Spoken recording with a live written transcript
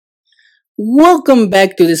Welcome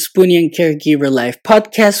back to the Spoonie and Caregiver Life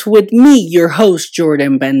podcast with me, your host,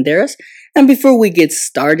 Jordan Banderas. And before we get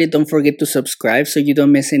started, don't forget to subscribe so you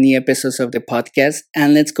don't miss any episodes of the podcast.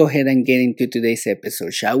 And let's go ahead and get into today's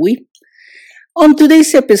episode, shall we? On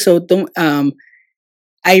today's episode, I'm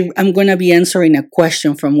going to be answering a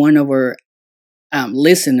question from one of our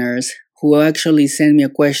listeners who actually sent me a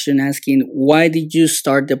question asking, why did you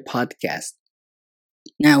start the podcast?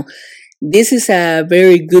 Now, this is a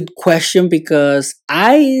very good question because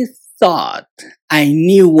I thought I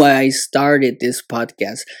knew why I started this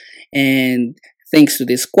podcast. And thanks to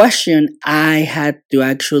this question, I had to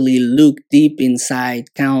actually look deep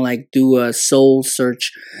inside, kind of like do a soul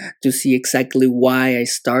search to see exactly why I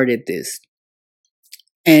started this.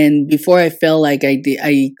 And before I felt like I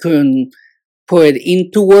couldn't put it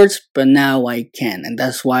into words, but now I can. And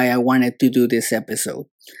that's why I wanted to do this episode.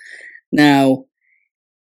 Now,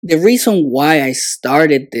 the reason why I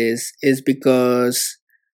started this is because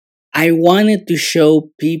I wanted to show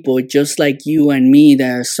people just like you and me that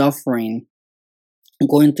are suffering,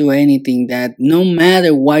 going through anything, that no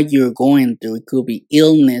matter what you're going through, it could be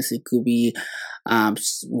illness, it could be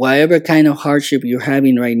whatever kind of hardship you're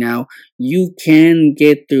having right now, you can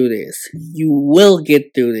get through this. You will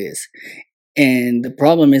get through this. And the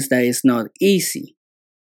problem is that it's not easy.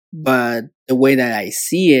 But the way that I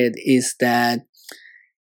see it is that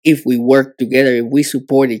if we work together, if we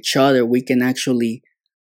support each other, we can actually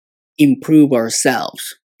improve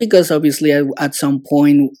ourselves. Because obviously, at some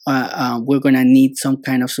point, we're going to need some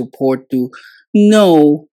kind of support to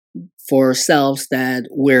know for ourselves that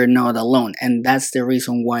we're not alone. And that's the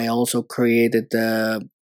reason why I also created the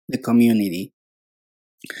community.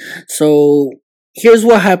 So here's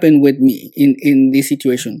what happened with me in this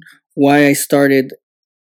situation, why I started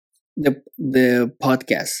the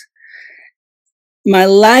podcast. My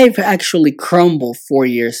life actually crumbled 4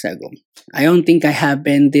 years ago. I don't think I have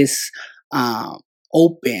been this uh,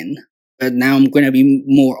 open, but now I'm gonna be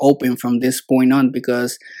more open from this point on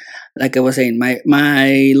because, like I was saying,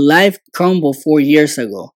 my life crumbled 4 years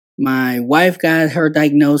ago. My wife got her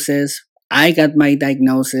diagnosis. I got my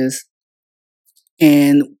diagnosis,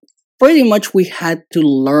 and pretty much we had to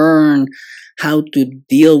learn how to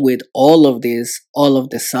deal with all of this all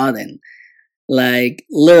of the sudden. Like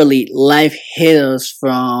literally, life hit us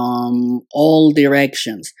from all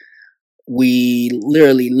directions. We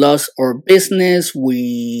literally lost our business.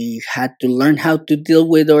 We had to learn how to deal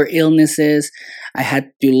with our illnesses. I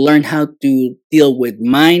had to learn how to deal with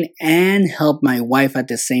mine and help my wife at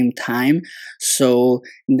the same time. So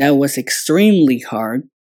that was extremely hard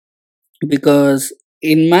because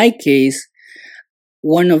in my case,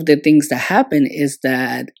 one of the things that happened is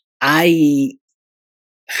that I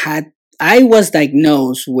had I was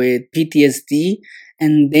diagnosed with PTSD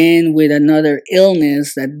and then with another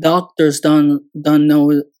illness that doctors don't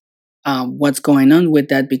know what's going on with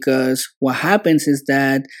that, because what happens is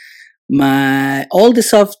that my all the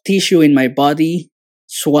soft tissue in my body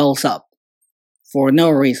swells up for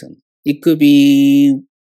no reason. It could be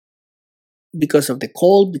because of the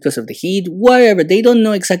cold, because of the heat, whatever. They don't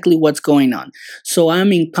know exactly what's going on. So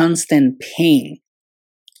I'm in constant pain.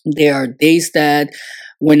 There are days that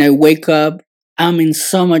when I wake up, I'm in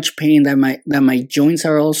so much pain that my joints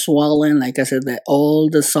are all swollen. Like I said, that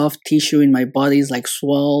all the soft tissue in my body is like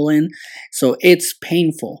swollen. So it's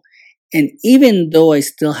painful. And even though I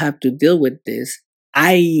still have to deal with this,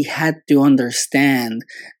 I had to understand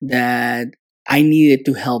that I needed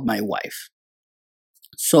to help my wife.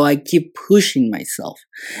 So I keep pushing myself.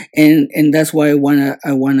 And that's why I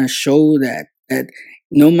wanna show that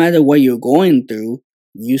no matter what you're going through,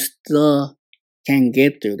 you still can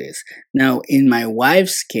get through this. Now, in my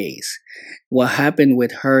wife's case, what happened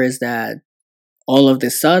with her is that all of a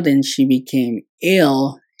sudden she became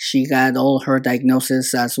ill. She got all her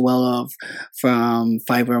diagnosis as well of from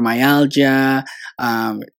fibromyalgia,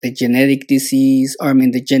 the genetic disease, or I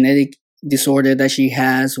mean the genetic disorder that she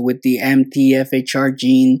has with the MTHFR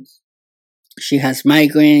gene. She has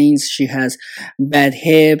migraines, she has bad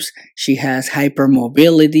hips, she has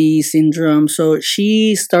hypermobility syndrome. So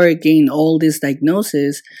she started getting all these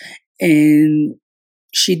diagnoses, and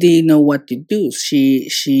she didn't know what to do. She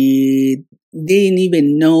didn't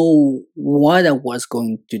even know what I was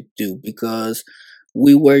going to do because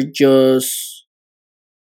we were just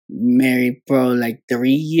married for like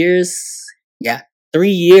 3 years. Yeah, 3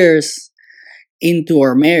 years into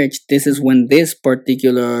our marriage. This is when this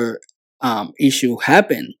particular issue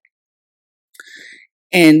happened.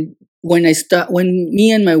 And when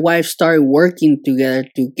me and my wife started working together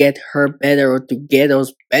to get her better or to get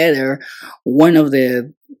us better, one of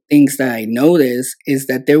the things that I noticed is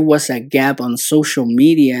that there was a gap on social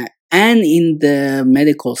media and in the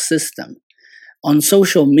medical system. On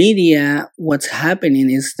social media, what's happening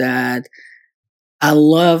is that a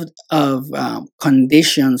lot of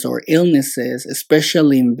conditions or illnesses,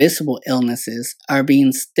 especially invisible illnesses, are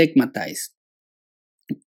being stigmatized.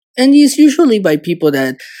 And it's usually by people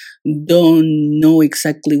that don't know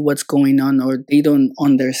exactly what's going on, or they don't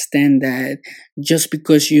understand that just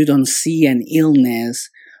because you don't see an illness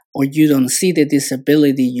or you don't see the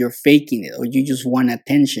disability, you're faking it or you just want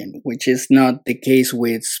attention, which is not the case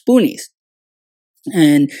with spoonies.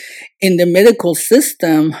 And in the medical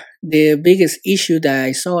system, the biggest issue that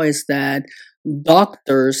I saw is that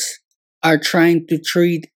doctors are trying to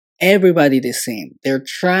treat everybody the same. They're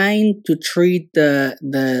trying to treat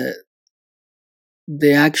the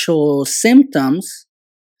actual symptoms,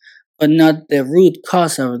 but not the root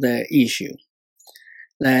cause of the issue.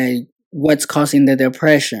 Like what's causing the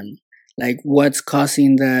depression, like what's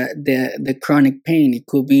causing the chronic pain. It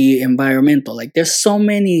could be environmental. Like there's so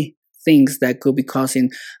many things that could be causing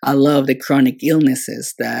a lot of the chronic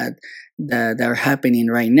illnesses that are happening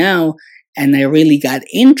right now. And I really got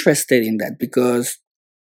interested in that because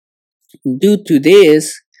due to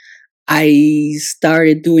this, I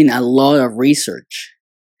started doing a lot of research.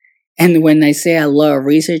 And when I say a lot of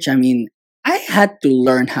research, I mean, I had to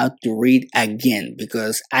learn how to read again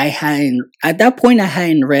because at that point, I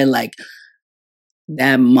hadn't read like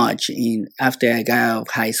that much in after I got out of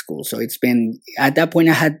high school. So it's been, at that point,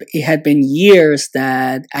 it had been years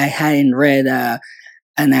that I hadn't read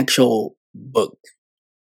an actual book,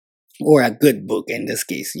 or a good book in this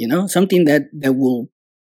case, something that will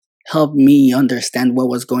help me understand what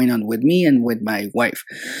was going on with me and with my wife.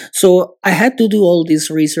 So I had to do all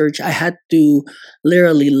this research. I had to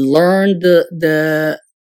literally learn the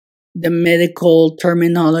medical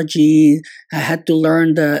terminology. I had to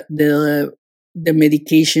learn the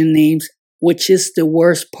medication names, which is the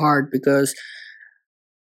worst part because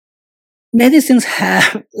medicines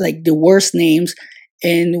have like the worst names.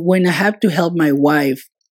 And when I have to help my wife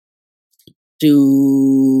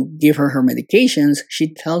to give her medications,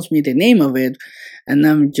 she tells me the name of it, and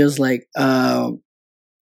I'm just like, can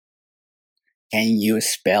you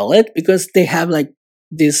spell it? Because they have like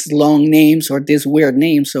these long names or these weird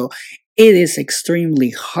names, so it is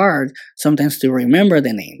extremely hard sometimes to remember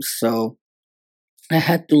the names. So I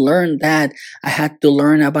had to learn that. I had to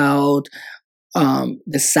learn about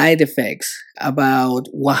the side effects, about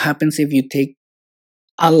what happens if you take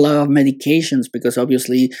a lot of medications, because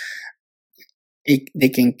obviously they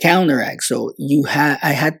can counteract. So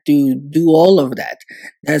I had to do all of that.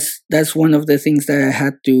 That's one of the things that I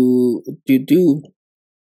had to do.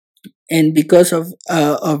 And because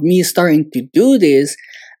of me starting to do this,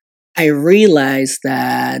 I realized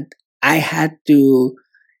that I had to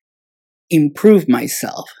improve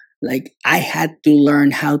myself. Like I had to learn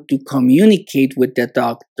how to communicate with the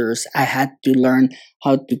doctors. I had to learn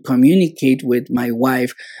how to communicate with my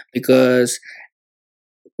wife because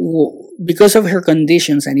of her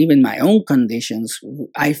conditions and even my own conditions,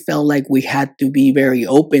 I felt like we had to be very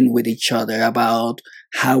open with each other about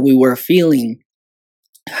how we were feeling,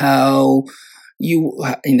 how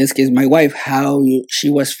in this case, my wife, she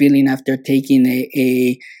was feeling after taking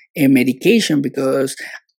a medication, because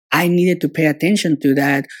I needed to pay attention to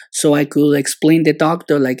that so I could explain the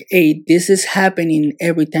doctor, like, hey, this is happening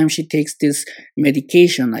every time she takes this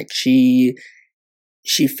medication. Like she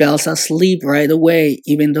falls asleep right away,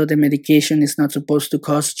 even though the medication is not supposed to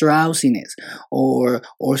cause drowsiness or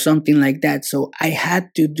something like that. So I had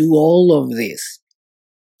to do all of this,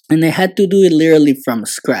 and I had to do it literally from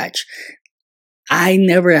scratch. I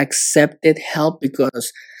never accepted help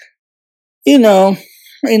because, in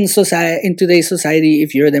today's society,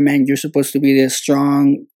 if you're the man, you're supposed to be the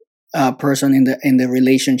strong person in the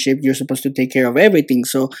relationship. You're supposed to take care of everything.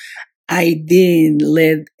 So I didn't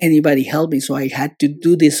let anybody help me, so I had to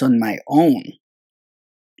do this on my own.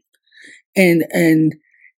 And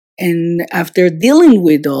after dealing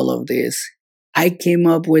with all of this, I came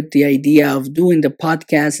up with the idea of doing the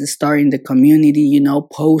podcast and starting the community,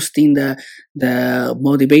 posting the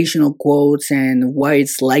motivational quotes and what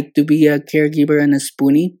it's like to be a caregiver and a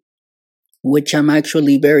spoonie, which I'm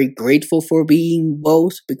actually very grateful for being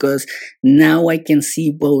both, because now I can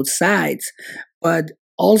see both sides. But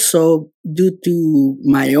also, due to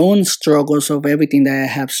my own struggles of everything that I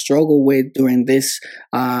have struggled with during this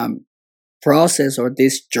process or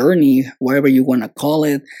this journey, whatever you want to call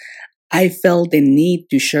it, I felt the need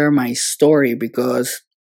to share my story, because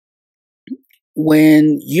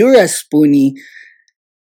when you're a spoonie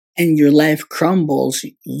and your life crumbles,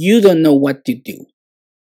 you don't know what to do.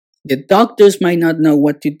 The doctors might not know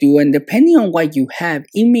what to do, and depending on what you have,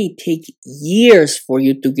 it may take years for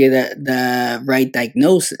you to get the right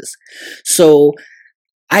diagnosis. So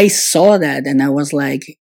I saw that and I was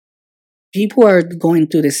like, people are going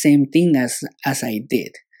through the same thing as I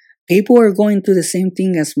did. People are going through the same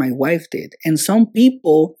thing as my wife did. And some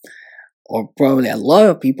people, or probably a lot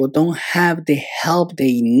of people, don't have the help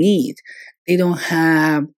they need. They don't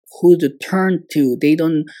have who to turn to. They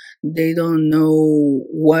don't know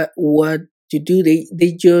what to do.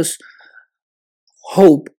 They just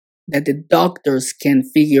hope that the doctors can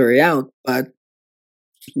figure it out. But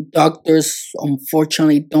doctors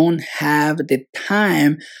unfortunately don't have the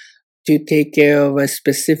time to take care of a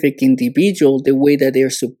specific individual the way that they're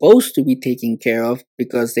supposed to be taken care of,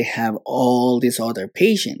 because they have all these other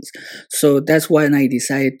patients. So that's why I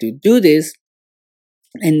decided to do this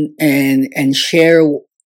and share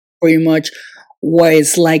pretty much what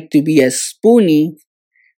it's like to be a spoonie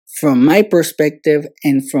from my perspective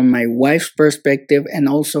and from my wife's perspective, and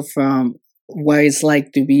also from what it's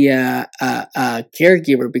like to be a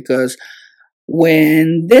caregiver. Because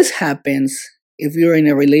when this happens, if you're in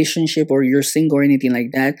a relationship or you're single or anything like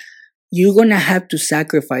that, you're gonna have to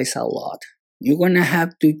sacrifice a lot. You're gonna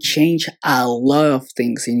have to change a lot of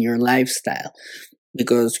things in your lifestyle,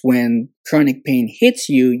 because when chronic pain hits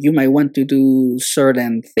you, you might want to do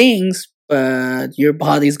certain things, but your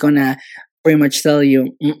body's gonna pretty much tell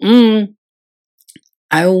you,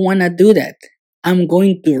 I don't want to do that. I'm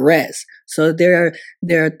going to rest. So there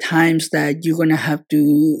are times that you're gonna have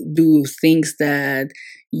to do things that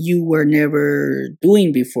you were never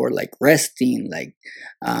doing before, like resting, like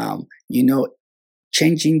you know,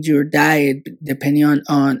 changing your diet depending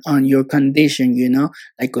on your condition,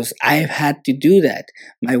 like, because I've had to do that,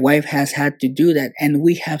 my wife has had to do that, and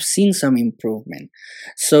we have seen some improvement.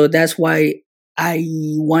 So that's why I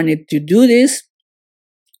wanted to do this,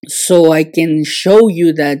 so I can show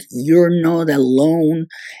you that you're not alone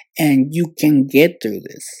and you can get through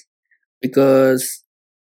this. Because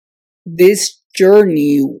this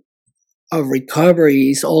journey of recovery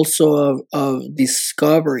is also of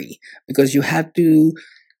discovery, because you have to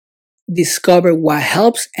discover what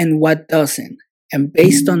helps and what doesn't. And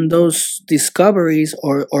based on those discoveries,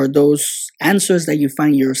 or those answers that you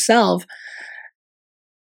find yourself,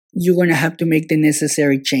 you're going to have to make the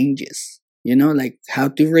necessary changes. Like how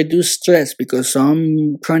to reduce stress, because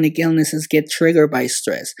some chronic illnesses get triggered by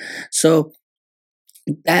stress. So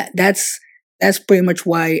that's pretty much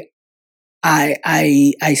why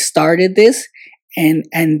I started this.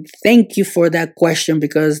 And thank you for that question,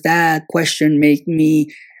 because that question made me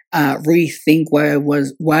rethink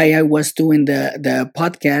why I was doing the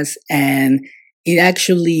podcast, and it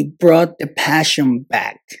actually brought the passion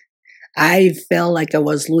back. I felt like I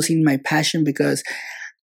was losing my passion, because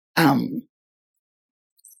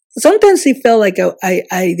sometimes it felt like I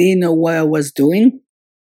didn't know what I was doing.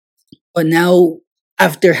 But now,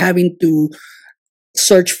 after having to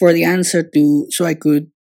search for the answer so I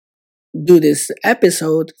could do this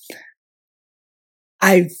episode,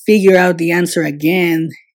 I figure out the answer again,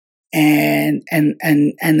 and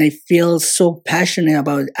I feel so passionate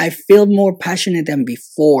about it. I feel more passionate than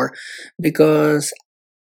before, because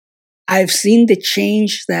I've seen the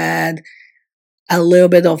change that a little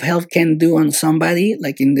bit of help can do on somebody,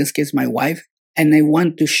 like in this case, my wife. And I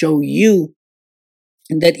want to show you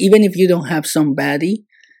that even if you don't have somebody,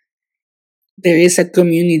 there is a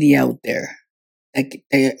community out there, like,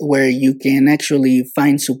 where you can actually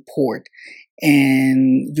find support,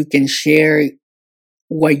 and you can share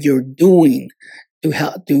what you're doing to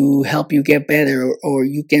help you get better, or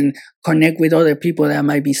you can connect with other people that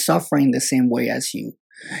might be suffering the same way as you.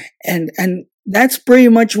 And that's pretty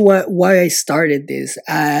much why I started this.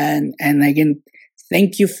 And again,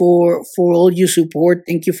 thank you for all your support.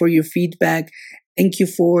 Thank you for your feedback. Thank you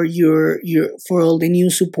for your for all the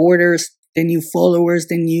new supporters, the new followers,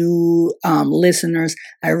 the new listeners.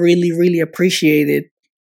 I really, really appreciate it.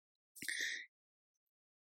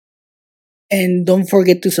 And don't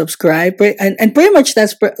forget to subscribe. And pretty much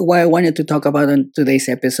that's what I wanted to talk about on today's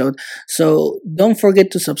episode. So don't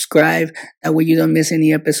forget to subscribe. That way you don't miss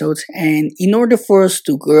any episodes. And in order for us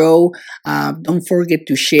to grow, don't forget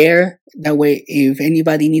to share. That way, if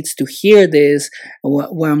anybody needs to hear this,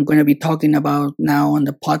 what I'm going to be talking about now on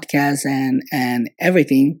the podcast and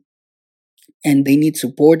everything, and they need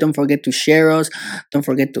support, don't forget to share us. Don't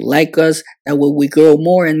forget to like us. That way we grow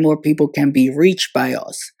more and more people can be reached by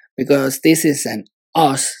us. Because this is an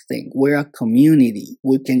us thing. We're a community.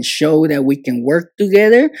 We can show that we can work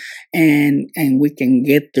together, and we can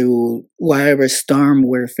get through whatever storm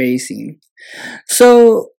we're facing.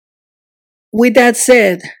 So with that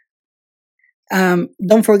said,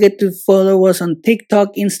 Don't forget to follow us on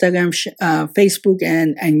TikTok, Instagram, Facebook,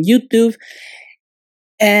 and YouTube.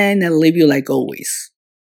 And I'll leave you like always.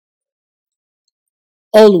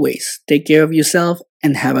 Always take care of yourself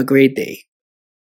and have a great day.